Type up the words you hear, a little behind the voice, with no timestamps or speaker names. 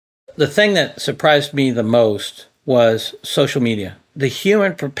The thing that surprised me the most was social media. The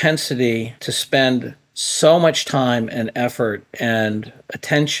human propensity to spend so much time and effort and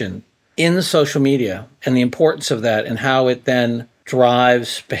attention in the social media and the importance of that and how it then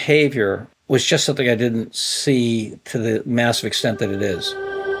drives behavior was just something I didn't see to the massive extent that it is.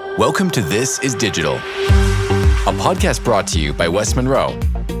 Welcome to This is Digital, a podcast brought to you by West Monroe.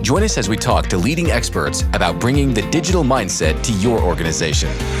 Join us as we talk to leading experts about bringing the digital mindset to your organization.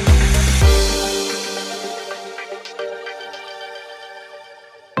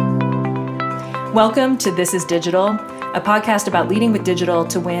 Welcome to This is Digital, a podcast about leading with digital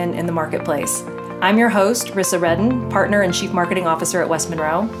to win in the marketplace. I'm your host, Rissa Reddan, partner and chief marketing officer at West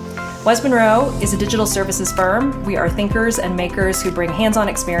Monroe. West Monroe is a digital services firm. We are thinkers and makers who bring hands-on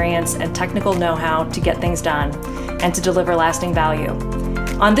experience and technical know-how to get things done and to deliver lasting value.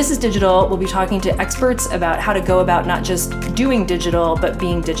 On This is Digital, we'll be talking to experts about how to go about not just doing digital, but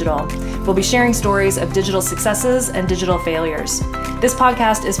being digital. We'll be sharing stories of digital successes and digital failures. This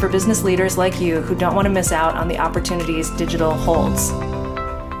podcast is for business leaders like you who don't want to miss out on the opportunities digital holds.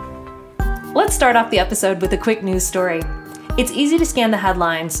 Let's start off the episode with a quick news story. It's easy to scan the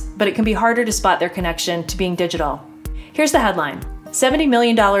headlines, but it can be harder to spot their connection to being digital. Here's the headline: $70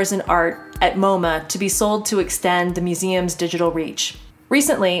 million in art at MoMA to be sold to extend the museum's digital reach.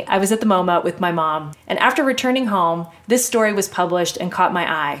 Recently, I was at the MoMA with my mom, and after returning home, this story was published and caught my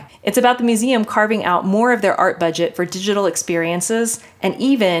eye. It's about the museum carving out more of their art budget for digital experiences and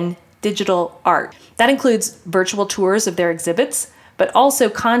even digital art. That includes virtual tours of their exhibits, but also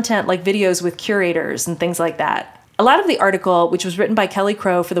content like videos with curators and things like that. A lot of the article, which was written by Kelly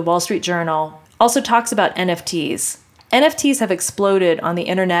Crow for the Wall Street Journal, also talks about NFTs. NFTs have exploded on the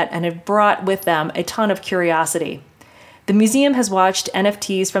internet and have brought with them a ton of curiosity. The museum has watched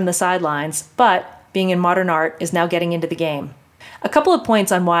NFTs from the sidelines, but being in modern art is now getting into the game. A couple of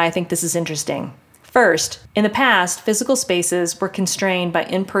points on why I think this is interesting. First, in the past, physical spaces were constrained by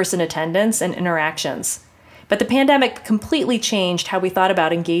in-person attendance and interactions. But the pandemic completely changed how we thought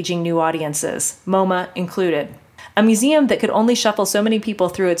about engaging new audiences, MoMA included. A museum that could only shuffle so many people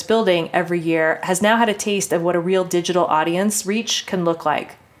through its building every year has now had a taste of what a real digital audience reach can look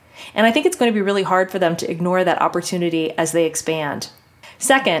like. And I think it's going to be really hard for them to ignore that opportunity as they expand.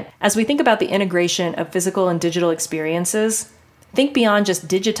 Second, as we think about the integration of physical and digital experiences, think beyond just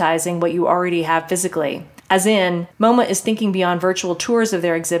digitizing what you already have physically. As in, MoMA is thinking beyond virtual tours of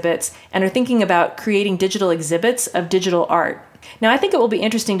their exhibits and are thinking about creating digital exhibits of digital art. Now, I think it will be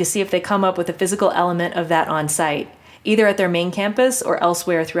interesting to see if they come up with a physical element of that on site, either at their main campus or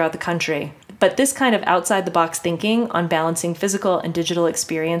elsewhere throughout the country. But this kind of outside-the-box thinking on balancing physical and digital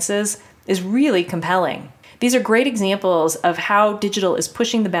experiences is really compelling. These are great examples of how digital is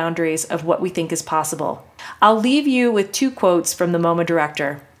pushing the boundaries of what we think is possible. I'll leave you with two quotes from the MoMA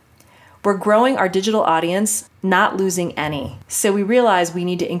director. "We're growing our digital audience, not losing any. So we realize we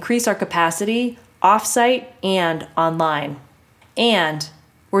need to increase our capacity off-site and online. And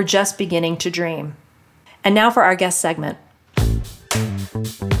we're just beginning to dream." And now for our guest segment.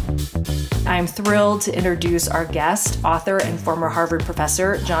 I'm thrilled to introduce our guest, author and former Harvard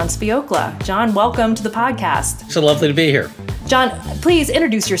professor, John Sviokla. John, welcome to the podcast. So lovely to be here. John, please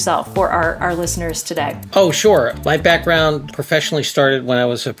introduce yourself for our listeners today. Oh, sure. My background professionally started when I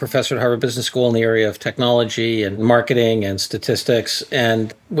was a professor at Harvard Business School in the area of technology and marketing and statistics.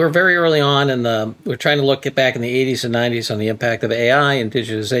 And we're very early on we're trying to look back in the 80s and 90s on the impact of AI and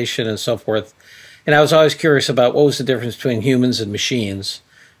digitization and so forth. And I was always curious about what was the difference between humans and machines.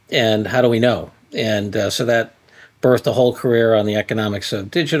 And how do we know? And so that birthed a whole career on the economics of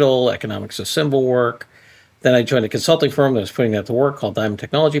digital, economics of symbol work. Then I joined a consulting firm that was putting that to work called Diamond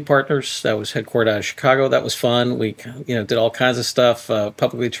Technology Partners. That was headquartered out of Chicago. That was fun. We did all kinds of stuff.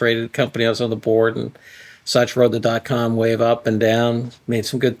 Publicly traded company. I was on the board and such. Rode the .com wave up and down. Made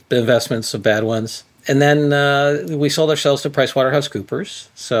some good investments, some bad ones. And then we sold ourselves to PricewaterhouseCoopers.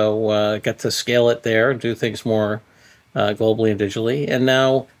 So got to scale it there and do things more globally and digitally, and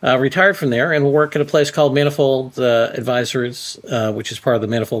now retired from there and work at a place called Manifold Advisors, which is part of the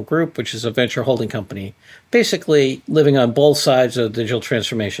Manifold Group, which is a venture holding company, basically living on both sides of digital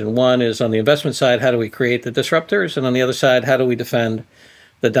transformation. One is on the investment side, how do we create the disruptors? And on the other side, how do we defend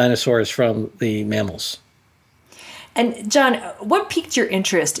the dinosaurs from the mammals? And John, what piqued your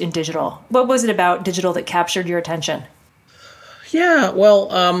interest in digital? What was it about digital that captured your attention? Yeah, well,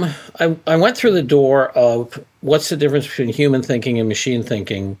 I went through the door of what's the difference between human thinking and machine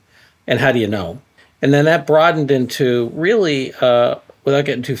thinking, and how do you know? And then that broadened into really, without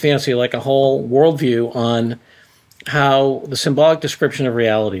getting too fancy, like a whole worldview on how the symbolic description of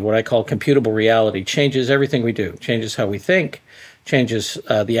reality, what I call computable reality, changes everything we do, changes how we think, changes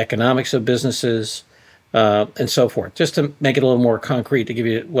the economics of businesses, and so forth. Just to make it a little more concrete, to give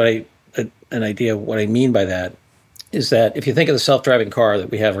you an idea of what I mean by that, is that if you think of the self-driving car that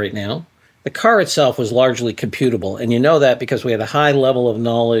we have right now, the car itself was largely computable. And you know that because we had a high level of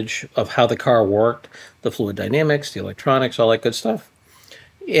knowledge of how the car worked, the fluid dynamics, the electronics, all that good stuff.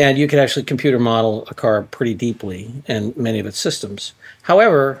 And you could actually computer model a car pretty deeply and many of its systems.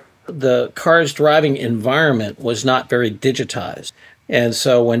 However, the car's driving environment was not very digitized. And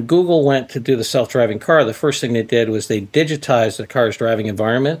so when Google went to do the self-driving car, the first thing they did was they digitized the car's driving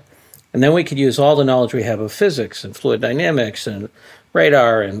environment. And then we could use all the knowledge we have of physics and fluid dynamics and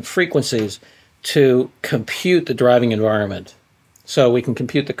radar and frequencies to compute the driving environment. So we can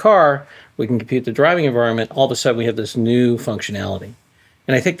compute the car, we can compute the driving environment. All of a sudden we have this new functionality.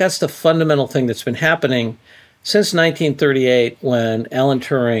 And I think that's the fundamental thing that's been happening since 1938, when Alan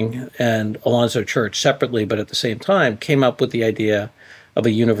Turing and Alonzo Church, separately but at the same time, came up with the idea of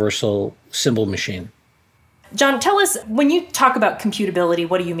a universal symbol machine. John, tell us, when you talk about computability,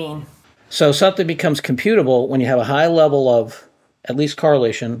 what do you mean? So something becomes computable when you have a high level of at least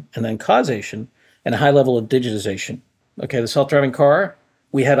correlation and then causation and a high level of digitization. Okay, the self-driving car,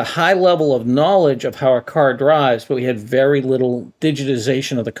 we had a high level of knowledge of how a car drives, but we had very little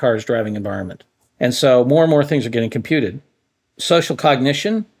digitization of the car's driving environment. And so more and more things are getting computed. Social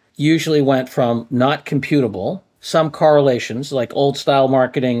cognition usually went from not computable, some correlations like old style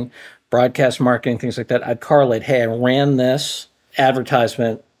marketing, broadcast marketing, things like that. I'd correlate, hey, I ran this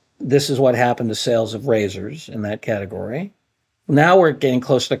advertisement. This is what happened to sales of razors in that category. Now we're getting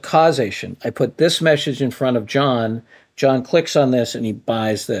close to causation. I put this message in front of John. John clicks on this and he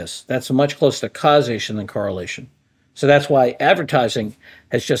buys this. That's much closer to causation than correlation. So that's why advertising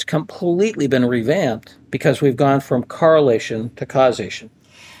has just completely been revamped, because we've gone from correlation to causation.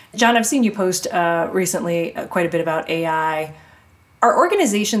 John, I've seen you post recently quite a bit about AI. Are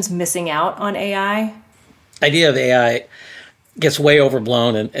organizations missing out on AI? Idea of AI gets way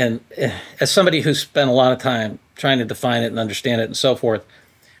overblown. And as somebody who's spent a lot of time trying to define it and understand it and so forth,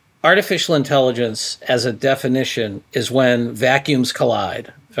 artificial intelligence as a definition is when vacuums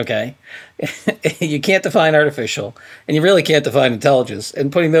collide, okay? You can't define artificial, and you really can't define intelligence.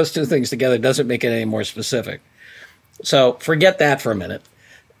 And putting those two things together doesn't make it any more specific. So forget that for a minute.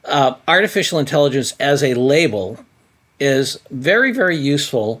 Artificial intelligence as a label is very, very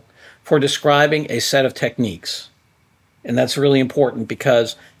useful for describing a set of techniques. And that's really important,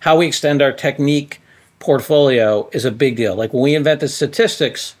 because how we extend our technique portfolio is a big deal. Like when we invented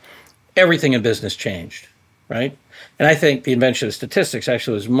statistics, everything in business changed, right? And I think the invention of statistics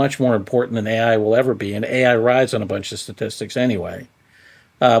actually was much more important than AI will ever be. And AI rides on a bunch of statistics anyway.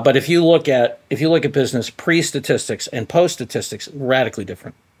 But if you look at business pre-statistics and post-statistics, radically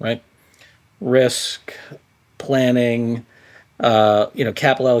different, right? Risk, planning,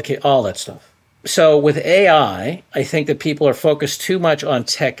 capital allocation, all that stuff. So with AI, I think that people are focused too much on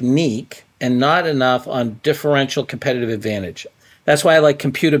technique and not enough on differential competitive advantage. That's why I like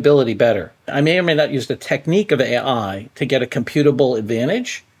computability better. I may or may not use the technique of AI to get a computable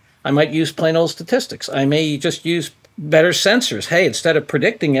advantage. I might use plain old statistics. I may just use better sensors. Hey, instead of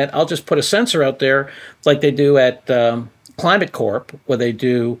predicting it, I'll just put a sensor out there like they do at Climate Corp, where they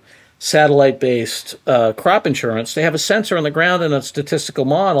do satellite-based crop insurance. They have a sensor on the ground and a statistical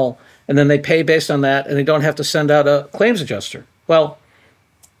model, and then they pay based on that, and they don't have to send out a claims adjuster. Well,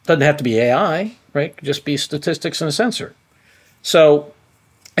 it doesn't have to be AI, right? It could just be statistics and a sensor. So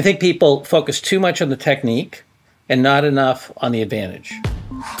I think people focus too much on the technique and not enough on the advantage.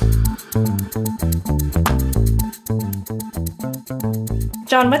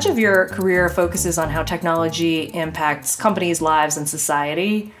 John, much of your career focuses on how technology impacts companies' lives and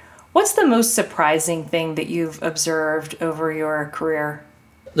society. What's the most surprising thing that you've observed over your career?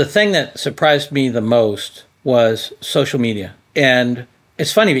 The thing that surprised me the most was social media. And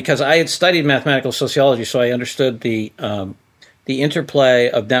it's funny because I had studied mathematical sociology, so I understood the interplay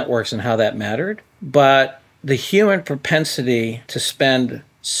of networks and how that mattered. But the human propensity to spend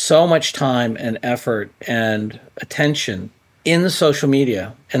so much time and effort and attention in the social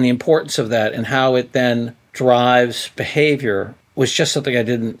media and the importance of that and how it then drives behavior was just something I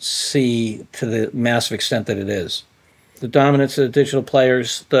didn't see to the massive extent that it is. The dominance of the digital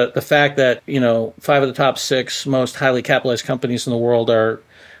players, the fact that, 5 of the top 6 most highly capitalized companies in the world are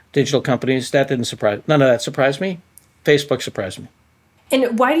digital companies, none of that surprised me. Facebook surprised me.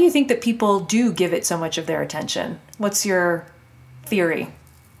 And why do you think that people do give it so much of their attention? What's your theory?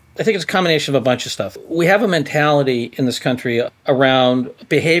 I think it's a combination of a bunch of stuff. We have a mentality in this country around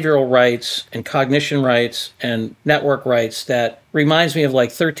behavioral rights and cognition rights and network rights that reminds me of like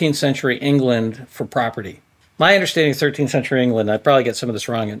 13th century England for property. my understanding of 13th century England, I probably get some of this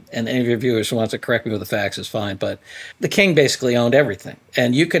wrong, and any of your viewers who wants to correct me with the facts is fine, but the king basically owned everything.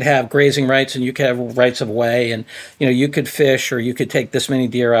 And you could have grazing rights, and you could have rights of way, and you could fish, or you could take this many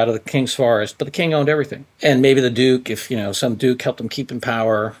deer out of the king's forest, but the king owned everything. And maybe the duke, if some duke helped him keep in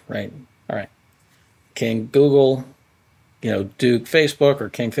power, right? All right. King Google, Duke Facebook, or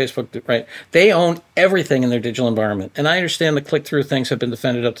King Facebook, right? They own everything in their digital environment. And I understand the click-through things have been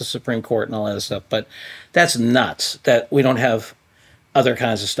defended up to the Supreme Court and all that stuff, but that's nuts that we don't have other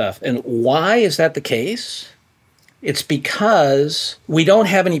kinds of stuff. And why is that the case? It's because we don't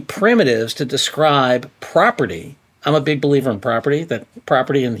have any primitives to describe property. I'm a big believer in property, that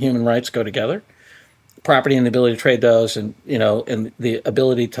property and human rights go together. Property and the ability to trade those, and and the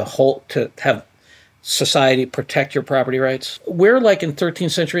ability to have society protect your property rights. We're like in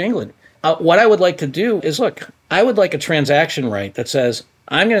 13th century England. What I would like to do is, look, I would like a transaction right that says,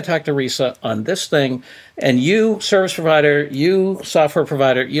 I'm going to talk to Rissa on this thing, and you, service provider, you, software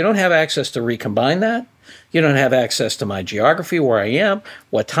provider, you don't have access to recombine that. You don't have access to my geography, where I am,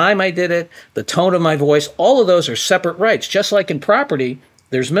 what time I did it, the tone of my voice. All of those are separate rights. Just like in property,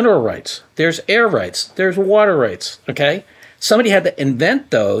 there's mineral rights, there's air rights, there's water rights, okay? Somebody had to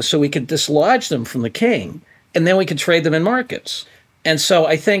invent those so we could dislodge them from the king, and then we could trade them in markets. And so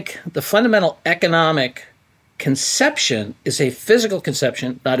I think the fundamental economic conception is a physical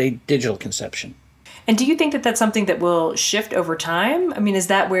conception, not a digital conception. And do you think that that's something that will shift over time? I mean, is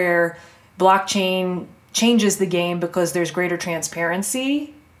that where blockchain changes the game because there's greater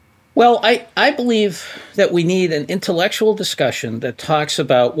transparency? Well, I believe that we need an intellectual discussion that talks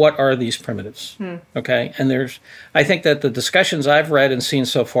about what are these primitives, okay? And I think that the discussions I've read and seen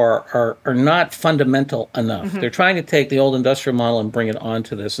so far are not fundamental enough. They're trying to take the old industrial model and bring it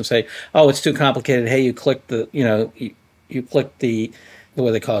onto this and say, oh, it's too complicated. Hey, you click the, you click the, what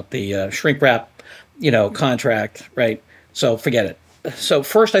do they call it, the shrink wrap, contract, right? So forget it. So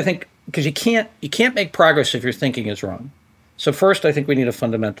first, I think, because you can't make progress if your thinking is wrong. So first, I think we need a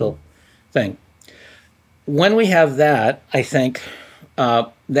fundamental thing. When we have that, I think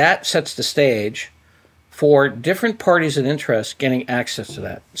that sets the stage for different parties and interests getting access to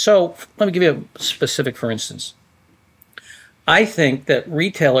that. So let me give you a specific, for instance. I think that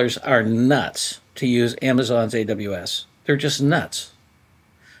retailers are nuts to use Amazon's AWS. They're just nuts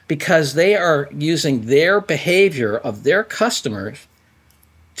because they are using their behavior of their customers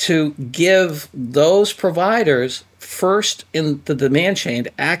to give those providers first in the demand chain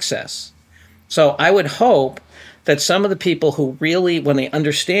access. So I would hope that some of the people who really, when they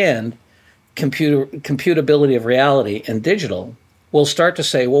understand computability of reality and digital, will start to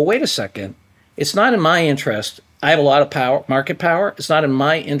say, well, wait a second, it's not in my interest. I have a lot of power, market power. It's not in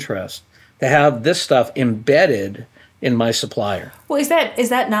my interest to have this stuff embedded in my supplier. Well, is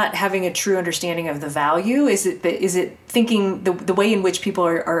that not having a true understanding of the value? Is it thinking the way in which people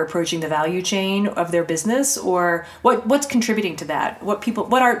are approaching the value chain of their business, or what's contributing to that? What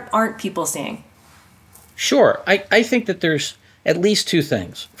aren't people seeing? Sure, I think that there's at least two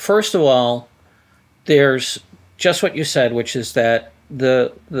things. First of all, there's just what you said, which is that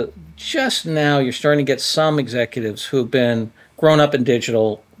the just now you're starting to get some executives who've been grown up in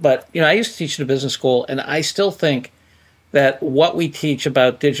digital. But I used to teach at a business school, and I still think that what we teach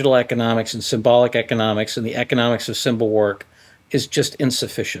about digital economics and symbolic economics and the economics of symbol work is just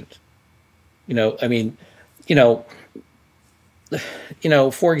insufficient. For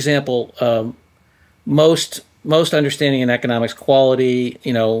example, most understanding in economics, quality,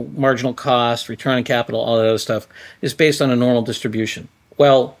 marginal cost, return on capital, all that other stuff is based on a normal distribution.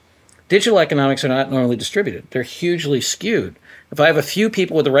 Well, digital economics are not normally distributed. They're hugely skewed. If I have a few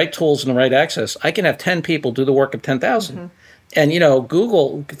people with the right tools and the right access, I can have 10 people do the work of 10,000. And,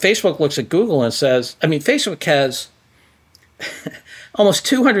 Facebook looks at Google and says, Facebook has almost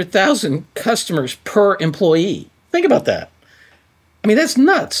 200,000 customers per employee. Think about that. That's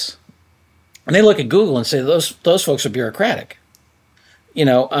nuts. And they look at Google and say, those folks are bureaucratic.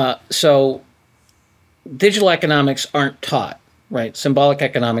 So digital economics aren't taught, right? Symbolic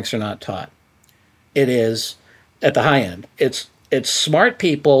economics are not taught. It is at the high end. It's smart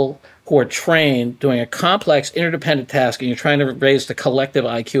people who are trained doing a complex interdependent task, and you're trying to raise the collective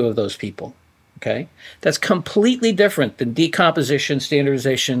IQ of those people, okay? That's completely different than decomposition,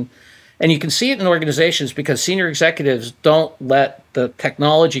 standardization, and you can see it in organizations because senior executives don't let the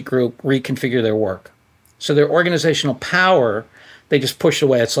technology group reconfigure their work. So their organizational power, they just push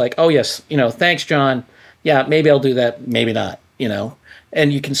away. It's like, oh, yes, thanks, John. Yeah, maybe I'll do that, maybe not,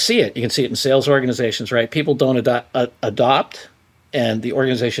 And you can see it. You can see it in sales organizations, right? People don't adopt, and the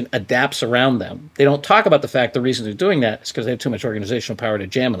organization adapts around them. They don't talk about the fact the reason they're doing that is because they have too much organizational power to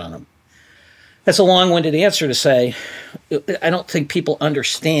jam it on them. That's a long-winded answer to say, I don't think people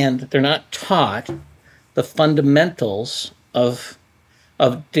understand, they're not taught the fundamentals of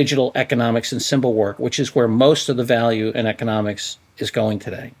digital economics and symbol work, which is where most of the value in economics is going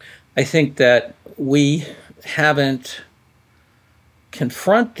today. I think that we haven't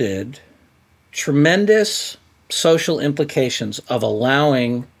confronted tremendous social implications of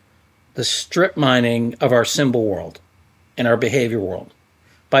allowing the strip mining of our symbol world and our behavior world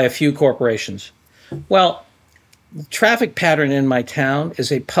by a few corporations. Well, the traffic pattern in my town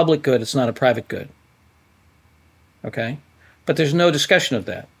is a public good. It's not a private good. Okay? But there's no discussion of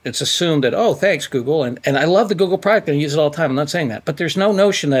that. It's assumed that, oh, thanks, Google. And I love the Google product and I use it all the time. I'm not saying that. But there's no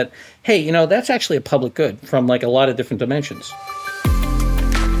notion that, hey, you know, that's actually a public good from like a lot of different dimensions.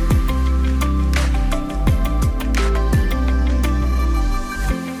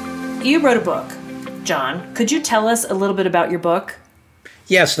 You wrote a book, John. Could you tell us a little bit about your book?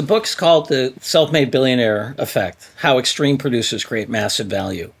 Yes, the book's called The Self-made Billionaire Effect, How Extreme Producers Create Massive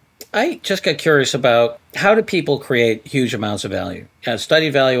Value. I just got curious about how do people create huge amounts of value. I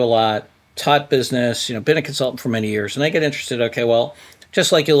studied value a lot, taught business, been a consultant for many years, and I get interested, okay, well,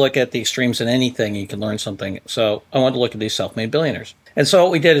 just like you look at the extremes in anything, you can learn something. So I wanted to look at these self-made billionaires. And so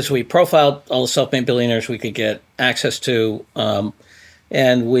what we did is we profiled all the self-made billionaires we could get access to, and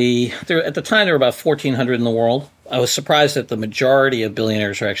at the time, there were about 1,400 in the world. I was surprised that the majority of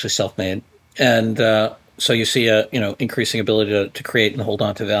billionaires are actually self-made. And so you see a increasing ability to create and hold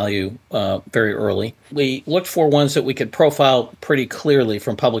on to value very early. We looked for ones that we could profile pretty clearly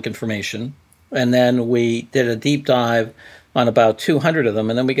from public information. And then we did a deep dive on about 200 of them.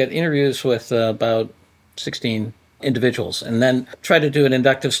 And then we got interviews with about 16 individuals, and then try to do an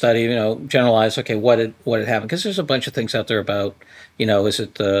inductive study, generalize, okay, what had happened? Because there's a bunch of things out there about, is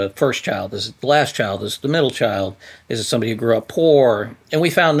it the first child? Is it the last child? Is it the middle child? Is it somebody who grew up poor? And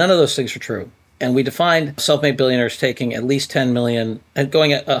we found none of those things were true. And we defined self-made billionaires taking at least 10 million and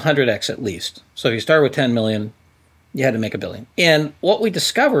going at 100x at least. So if you start with 10 million, you had to make $1 billion. And what we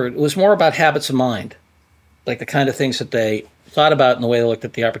discovered was more about habits of mind, like the kind of things that they thought about and the way they looked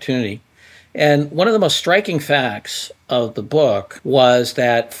at the opportunity. And one of the most striking facts of the book was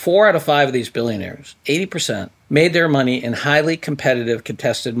that 4 out of 5 of these billionaires, 80%, made their money in highly competitive,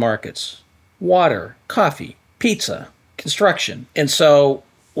 contested markets. Water, coffee, pizza, construction. And so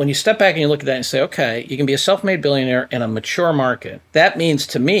when you step back and you look at that and say, okay, you can be a self-made billionaire in a mature market. That means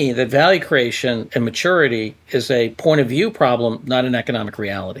to me that value creation and maturity is a point of view problem, not an economic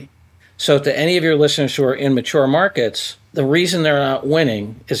reality. So to any of your listeners who are in mature markets, the reason they're not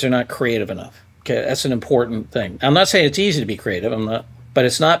winning is they're not creative enough. Okay, that's an important thing. I'm not saying it's easy to be creative, but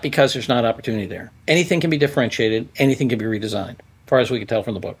it's not because there's not opportunity there. Anything can be differentiated, anything can be redesigned, as far as we can tell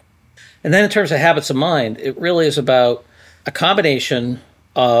from the book. And then in terms of habits of mind, it really is about a combination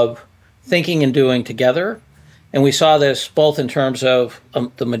of thinking and doing together. And we saw this both in terms of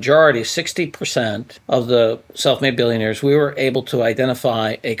the majority, 60% of the self-made billionaires, we were able to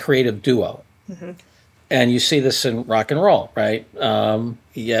identify a creative duo. Mm-hmm. And you see this in rock and roll, right?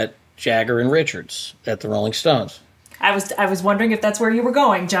 Yet Jagger and Richards at the Rolling Stones. I was wondering if that's where you were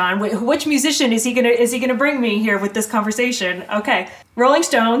going, John. Which musician is he gonna bring me here with this conversation? Okay, Rolling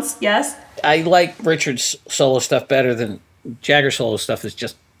Stones, yes. I like Richards' solo stuff better than Jagger's solo stuff. Is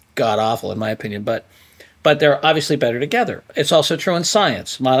just god awful in my opinion, but they're obviously better together. It's also true in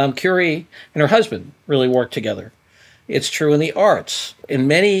science. Madame Curie and her husband really worked together. It's true in the arts. In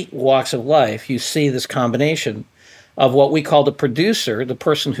many walks of life, you see this combination of what we call the producer, the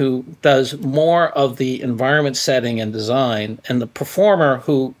person who does more of the environment setting and design, and the performer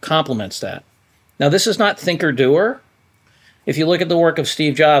who complements that. Now, this is not thinker-doer. If you look at the work of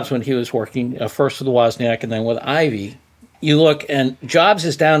Steve Jobs when he was working first with Wozniak and then with Ivy, you look and Jobs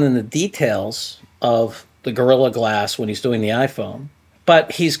is down in the details of the Gorilla Glass when he's doing the iPhone.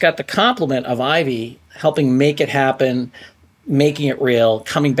 But he's got the complement of Ivy helping make it happen, making it real,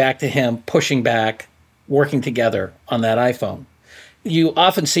 coming back to him, pushing back, working together on that iPhone. You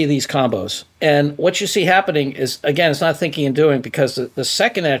often see these combos. And what you see happening is, again, it's not thinking and doing, because the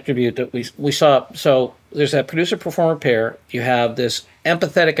second attribute that we saw, so there's that producer-performer pair. You have this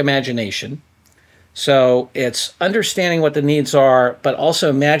empathetic imagination. So it's understanding what the needs are, but also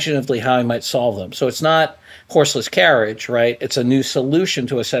imaginatively how I might solve them. So it's not horseless carriage, right? It's a new solution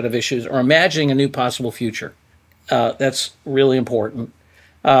to a set of issues or imagining a new possible future. That's really important.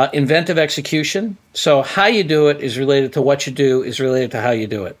 Inventive execution. So how you do it is related to what you do is related to how you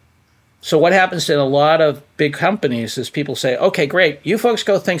do it. So what happens in a lot of big companies is people say, okay, great, you folks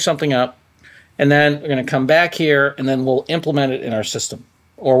go think something up, and then we're going to come back here, and then we'll implement it in our system.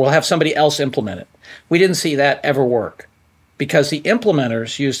 Or we'll have somebody else implement it. We didn't see that ever work because the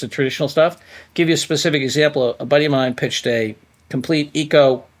implementers use the traditional stuff. Give you a specific example. A buddy of mine pitched a complete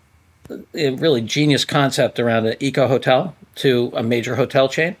really genius concept around an eco hotel to a major hotel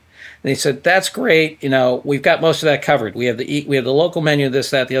chain. And he said, that's great. We've got most of that covered. We have the local menu, this,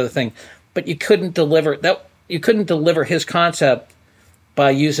 that, the other thing. But you couldn't deliver that. You couldn't deliver his concept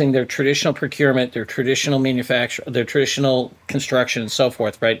by using their traditional procurement, their traditional manufacture, their traditional construction, and so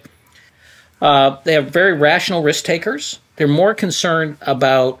forth, right? They have very rational risk takers. They're more concerned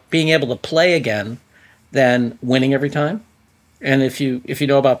about being able to play again than winning every time. And if you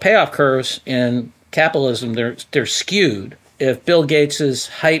know about payoff curves in capitalism, they're skewed. If Bill Gates's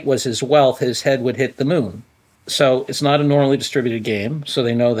height was his wealth, his head would hit the moon. So it's not a normally distributed game, so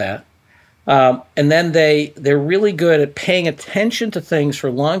they know that. And then they're really good at paying attention to things for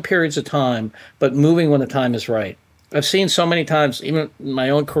long periods of time, but moving when the time is right. I've seen so many times, even in my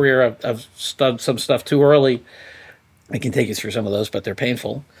own career, I've done some stuff too early. I can take you through some of those, but they're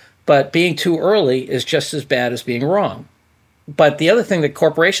painful. But being too early is just as bad as being wrong. But the other thing that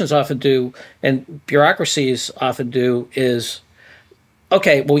corporations often do and bureaucracies often do is,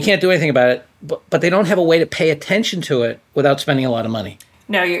 okay, well, we can't do anything about it, but they don't have a way to pay attention to it without spending a lot of money.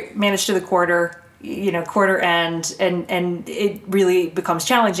 No, you manage to the quarter end, and it really becomes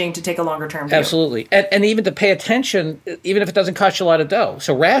challenging to take a longer term view. Absolutely. And even to pay attention, even if it doesn't cost you a lot of dough.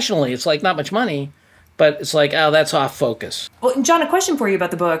 So rationally, it's like not much money, but it's like, oh, that's off focus. Well, John, a question for you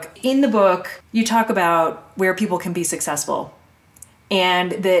about the book. In the book, you talk about where people can be successful,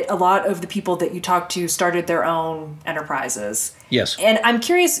 and that a lot of the people that you talk to started their own enterprises. Yes. And I'm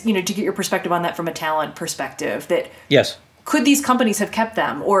curious, to get your perspective on that from a talent perspective. That yes. Could these companies have kept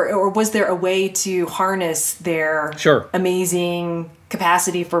them, or was there a way to harness their amazing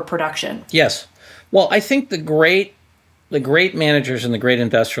capacity for production? Yes. Well, I think the great managers and the great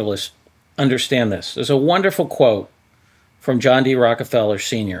industrialists understand this. There's a wonderful quote from John D. Rockefeller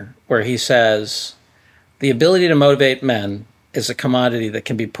Sr. where he says, "The ability to motivate men is a commodity that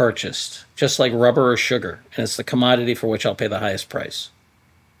can be purchased, just like rubber or sugar, and it's the commodity for which I'll pay the highest price."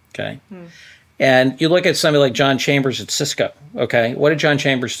 Okay? And you look at somebody like John Chambers at Cisco, okay? What did John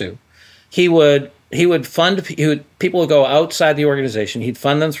Chambers do? People would go outside the organization. He'd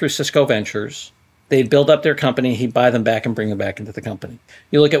fund them through Cisco Ventures. They'd build up their company. He'd buy them back and bring them back into the company.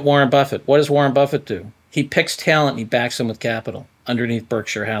 You look at Warren Buffett. What does Warren Buffett do? He picks talent and he backs them with capital underneath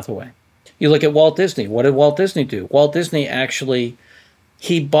Berkshire Hathaway. You look at Walt Disney. What did Walt Disney do? Walt Disney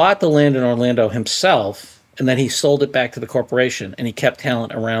he bought the land in Orlando himself, and then he sold it back to the corporation, and he kept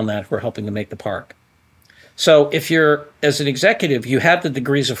talent around that who were helping to make the park. So if you're, as an executive, you have the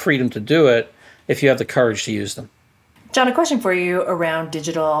degrees of freedom to do it if you have the courage to use them. John, a question for you around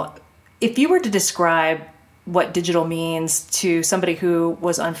digital. If you were to describe what digital means to somebody who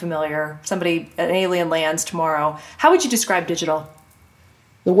was unfamiliar, an alien lands tomorrow, how would you describe digital?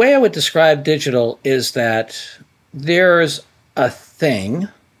 The way I would describe digital is that there's a thing,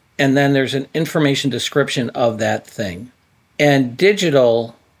 and then there's an information description of that thing. And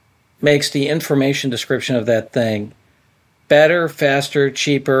digital makes the information description of that thing better, faster,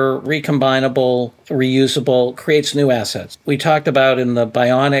 cheaper, recombinable, reusable, creates new assets. We talked about in the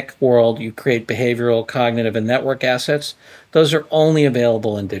bionic world, you create behavioral, cognitive, and network assets. Those are only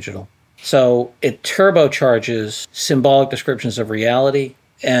available in digital. So it turbocharges symbolic descriptions of reality.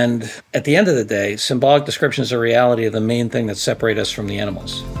 And at the end of the day, symbolic descriptions of reality are the main thing that separate us from the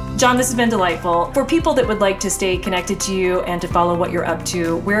animals. John, this has been delightful. For people that would like to stay connected to you and to follow what you're up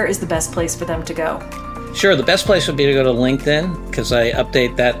to, where is the best place for them to go? Sure. The best place would be to go to LinkedIn, because I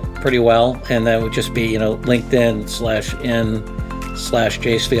update that pretty well. And that would just be,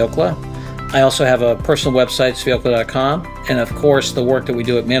 LinkedIn/in/J Sviokla. I also have a personal website, sviokla.com. And of course, the work that we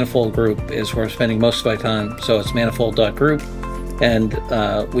do at Manifold Group is where I'm spending most of my time. So it's manifold.group. And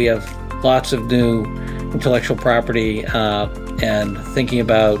we have lots of new intellectual property and thinking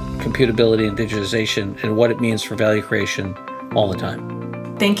about computability and digitization and what it means for value creation all the time.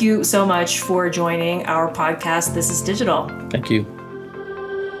 Thank you so much for joining our podcast, This is Digital. Thank you.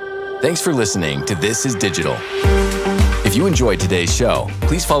 Thanks for listening to This is Digital. If you enjoyed today's show,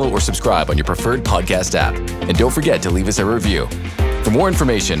 please follow or subscribe on your preferred podcast app. And don't forget to leave us a review. For more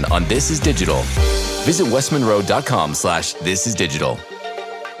information on This is Digital, visit westmonroe.com/thisisdigital.